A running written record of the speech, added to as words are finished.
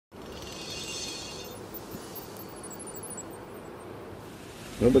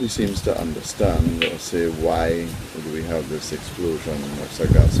Nobody seems to understand or say why do we have this explosion of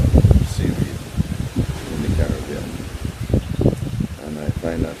sargassum seaweed in the Caribbean, and I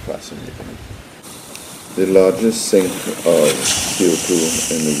find that fascinating. The largest sink of CO2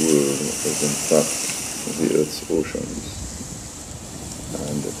 in the world is in fact the Earth's oceans,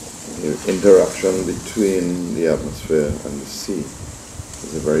 and the interaction between the atmosphere and the sea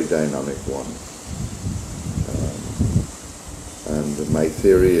is a very dynamic one. And my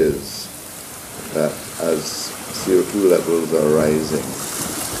theory is that as CO2 levels are rising,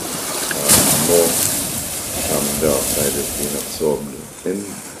 more carbon dioxide is being absorbed in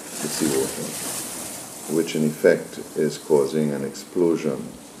the seawater, which in effect is causing an explosion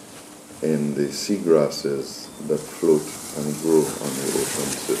in the seagrasses that float and grow on the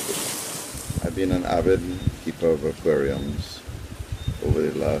ocean surface. I've been an avid keeper of aquariums over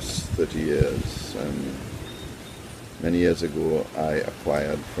the last 30 years, and many years ago I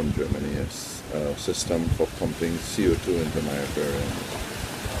acquired from Germany a system for pumping CO2 into my aquarium.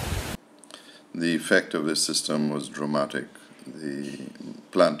 The effect of this system was dramatic. The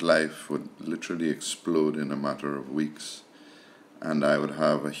plant life would literally explode in a matter of weeks, and I would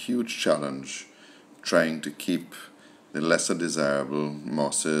have a huge challenge trying to keep the lesser desirable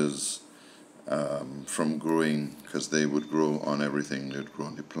mosses from growing, because they would grow on everything. They would grow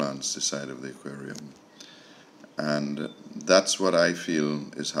on the plants, the side of the aquarium. And that's what I feel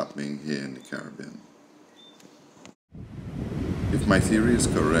is happening here in the Caribbean. If my theory is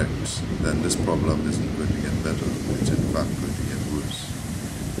correct, then this problem isn't going to get better. It's in fact going to get worse.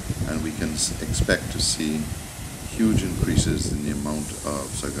 And we can expect to see huge increases in the amount of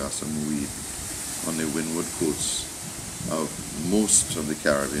Sargassum weed on the windward coasts of most of the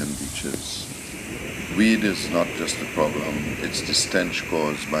Caribbean beaches. Weed is not just the problem, it's the stench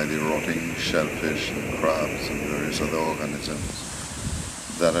caused by the rotting shellfish and crabs and various other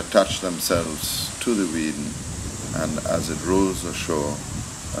organisms that attach themselves to the weed, and as it rolls ashore,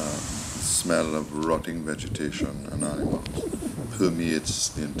 the smell of rotting vegetation and animals permeates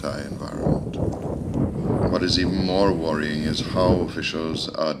the entire environment. What is even more worrying is how officials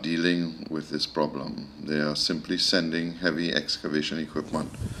are dealing with this problem. They are simply sending heavy excavation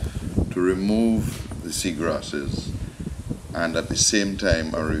equipment to remove the seagrasses, and at the same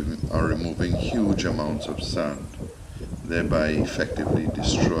time are removing huge amounts of sand, thereby effectively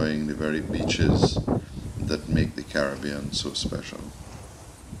destroying the very beaches that make the Caribbean so special.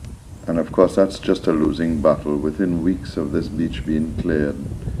 And of course that's just a losing battle. Within weeks of this beach being cleared,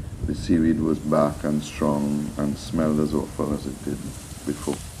 the seaweed was back and strong and smelled as awful as it did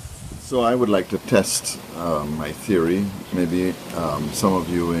before. So I would like to test my theory. Maybe some of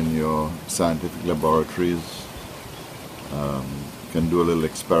you in your scientific laboratories can do a little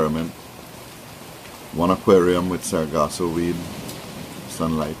experiment. One aquarium with sargasso weed,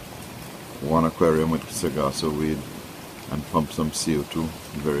 sunlight. One aquarium with sargasso weed, and pump some CO2,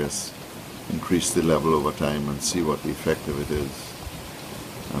 increase the level over time and see what the effect of it is.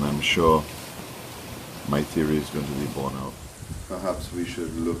 And I'm sure my theory is going to be borne out. Perhaps we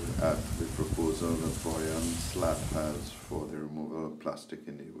should look at the proposal that Boyan Slat has for the removal of plastic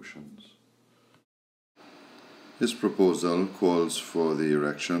in the oceans. His proposal calls for the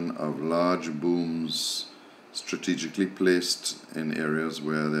erection of large booms strategically placed in areas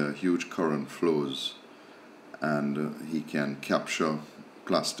where there are huge current flows, and he can capture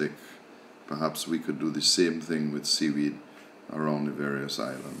plastic. Perhaps we could do the same thing with seaweed around the various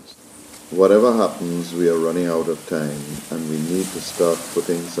islands. Whatever happens, we are running out of time, and we need to start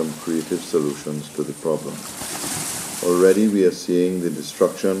putting some creative solutions to the problem. Already we are seeing the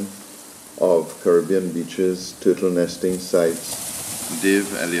destruction of Caribbean beaches, turtle nesting sites.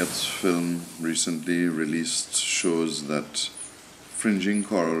 Dave Elliott's film recently released shows that fringing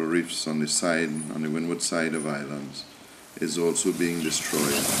coral reefs on the windward side of islands is also being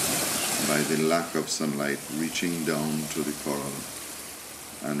destroyed by the lack of sunlight reaching down to the coral.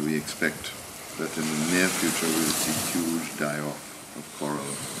 And we expect that in the near future we will see huge die-off of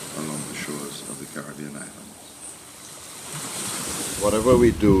coral along the shores of the Caribbean islands. Whatever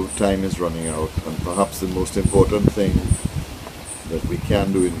we do, time is running out, and perhaps the most important thing that we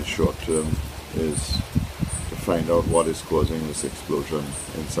can do in the short term is to find out what is causing this explosion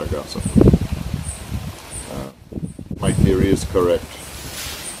in Sargassum. My theory is correct,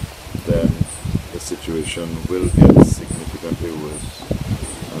 then the situation will get significantly worse,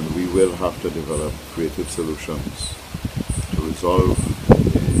 and we will have to develop creative solutions to resolve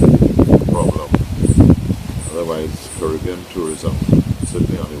the problem. Otherwise, Caribbean tourism,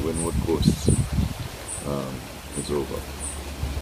 certainly on the windward coast, is over.